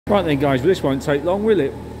Right then guys, well, this won't take long, will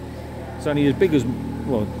it? It's only as big as,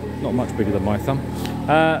 well, not much bigger than my thumb.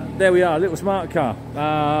 There we are, a little smart car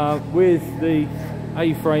with the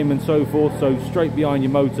A-frame and so forth, so straight behind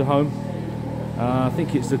your motorhome. I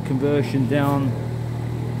think it's the conversion down,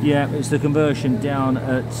 yeah, it's the conversion down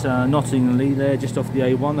at Nottingham there, just off the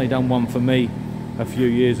A1. They done one for me a few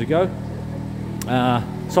years ago.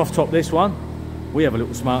 Soft top this one. We have a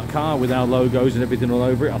little smart car with our logos and everything all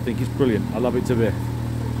over it. I think it's brilliant. I love it to bits.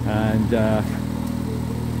 And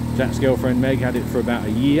Jack's girlfriend Meg had it for about a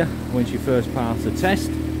year when she first passed the test.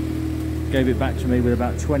 Gave it back to me with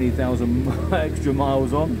about 20,000 extra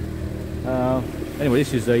miles on. Anyway,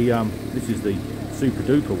 this is the super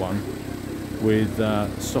duper one with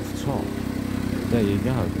soft top. There you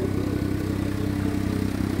go.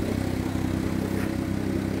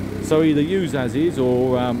 So either use as is,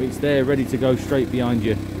 or it's there ready to go straight behind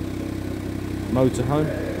your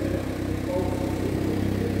motorhome.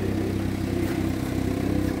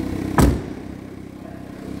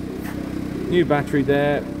 New battery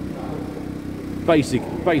there. Basic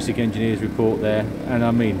engineer's report there, and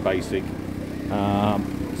I mean basic.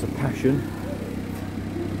 It's a passion.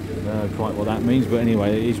 I don't know quite what that means, but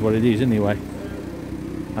anyway, it is what it is anyway.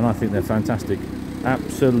 And I think they're fantastic.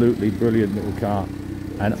 Absolutely brilliant little car.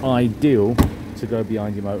 And ideal to go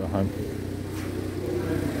behind your motorhome.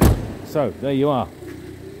 So there you are.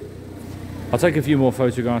 I'll take a few more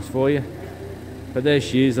photographs for you, but there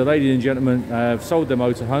she is. The ladies and gentlemen have sold their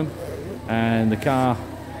motorhome, and the car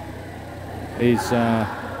is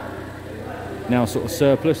now sort of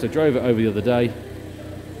surplus. I drove it over the other day,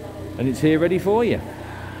 and it's here ready for you.